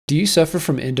Do you suffer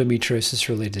from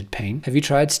endometriosis-related pain? Have you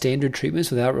tried standard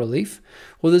treatments without relief?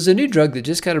 Well, there's a new drug that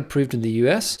just got approved in the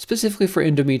US, specifically for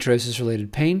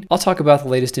endometriosis-related pain. I'll talk about the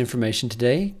latest information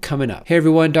today, coming up. Hey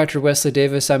everyone, Dr. Wesley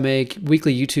Davis. I make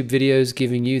weekly YouTube videos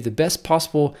giving you the best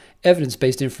possible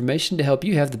evidence-based information to help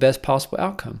you have the best possible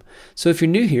outcome. So if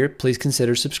you're new here, please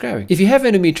consider subscribing. If you have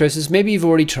endometriosis, maybe you've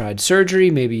already tried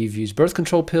surgery, maybe you've used birth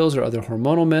control pills or other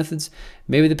hormonal methods.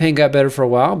 Maybe the pain got better for a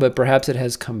while, but perhaps it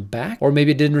has come back, or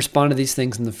maybe it didn't respond to these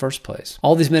things in the first place.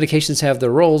 All these medications have their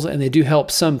roles, and they do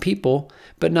help some people,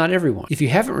 but not everyone. If you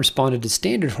haven't responded to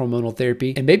standard hormonal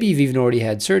therapy, and maybe you've even already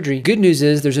had surgery, good news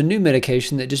is there's a new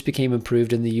medication that just became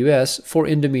approved in the US for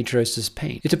endometriosis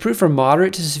pain. It's approved for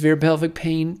moderate to severe pelvic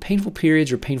pain, painful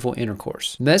periods, or painful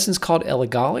intercourse. The medicine's called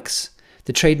elagolix.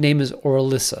 The trade name is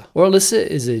Orilissa. Orilissa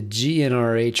is a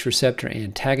GnRH receptor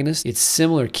antagonist. It's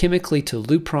similar chemically to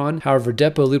Lupron. However,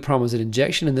 Depo-Lupron was an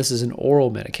injection, and this is an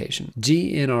oral medication.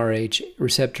 GnRH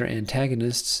receptor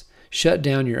antagonists shut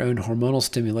down your own hormonal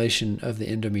stimulation of the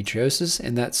endometriosis,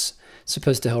 and that's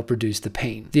supposed to help reduce the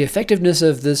pain. The effectiveness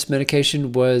of this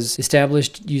medication was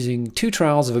established using 2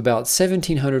 trials of about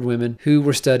 1,700 women who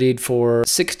were studied for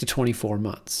 6 to 24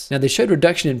 months. Now, they showed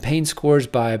reduction in pain scores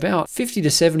by about 50 to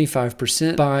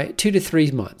 75% by 2 to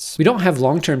 3 months. We don't have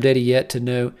long-term data yet to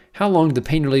know how long the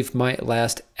pain relief might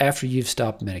last after you've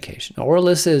stopped medication. Now,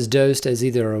 Orilissa is dosed as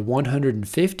either a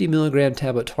 150 milligram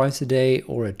tablet twice a day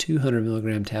or a 200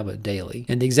 milligram tablet daily,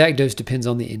 and the exact dose depends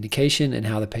on the indication and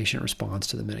how the patient responds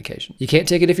to the medication. You can't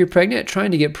take it if you're pregnant,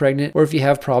 trying to get pregnant, or if you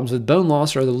have problems with bone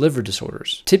loss or other liver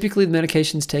disorders. Typically, the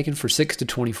medication is taken for 6 to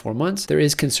 24 months. There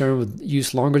is concern with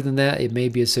use longer than that. It may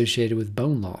be associated with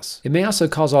bone loss. It may also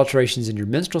cause alterations in your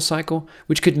menstrual cycle,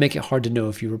 which could make it hard to know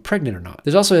if you were pregnant or not.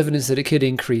 There's also evidence that it could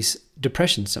increase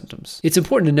depression symptoms. It's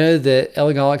important to know that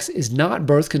elagolix is not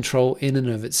birth control in and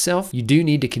of itself. You do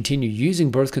need to continue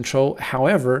using birth control.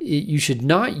 However, you should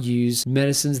not use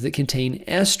medicines that contain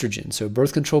estrogen. So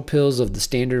birth control pills of the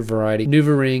standard variety,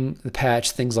 NuvaRing, the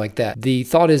patch, things like that. The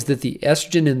thought is that the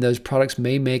estrogen in those products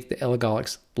may make the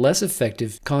elagolix less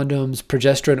effective. Condoms,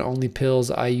 progesterone-only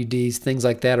pills, IUDs, things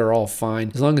like that are all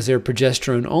fine, as long as they're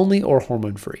progesterone-only or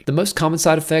hormone-free. The most common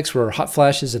side effects were hot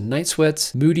flashes and night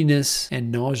sweats, moodiness,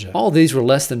 and nausea. All of these were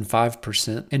less than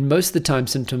 5%, and most of the time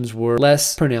symptoms were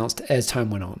less pronounced as time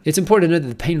went on. It's important to know that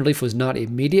the pain relief was not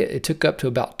immediate. It took up to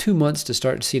about 2 months to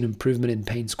start to see an improvement in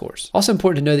pain scores. Also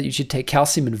important to know that you should take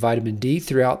calcium and vitamin D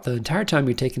throughout the entire time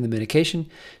you're taking the medication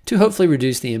to hopefully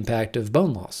reduce the impact of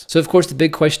bone loss. So of course the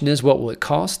big question is, what will it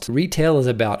cost? Retail is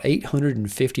about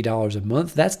 $850 a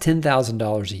month. That's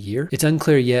 $10,000 a year. It's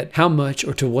unclear yet how much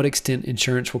or to what extent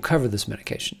insurance will cover this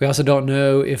medication. We also don't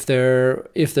know if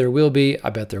there will be, I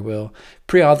bet there will,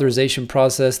 pre-authorization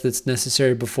process that's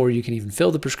necessary before you can even fill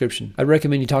the prescription. I'd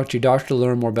recommend you talk to your doctor to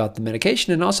learn more about the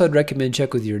medication, and also I'd recommend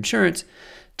check with your insurance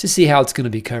to see how it's going to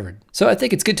be covered. So I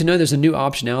think it's good to know there's a new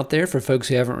option out there for folks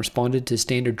who haven't responded to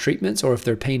standard treatments, or if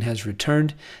their pain has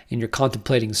returned and you're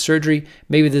contemplating surgery,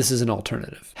 maybe this is an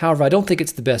alternative. However, I don't think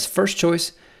it's the best first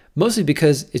choice, mostly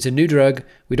because it's a new drug,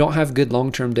 we don't have good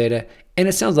long-term data, and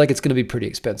it sounds like it's going to be pretty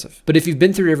expensive. But if you've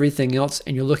been through everything else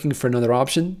and you're looking for another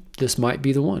option, this might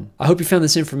be the one. I hope you found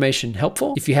this information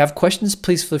helpful. If you have questions,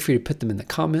 please feel free to put them in the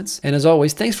comments. And as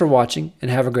always, thanks for watching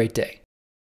and have a great day.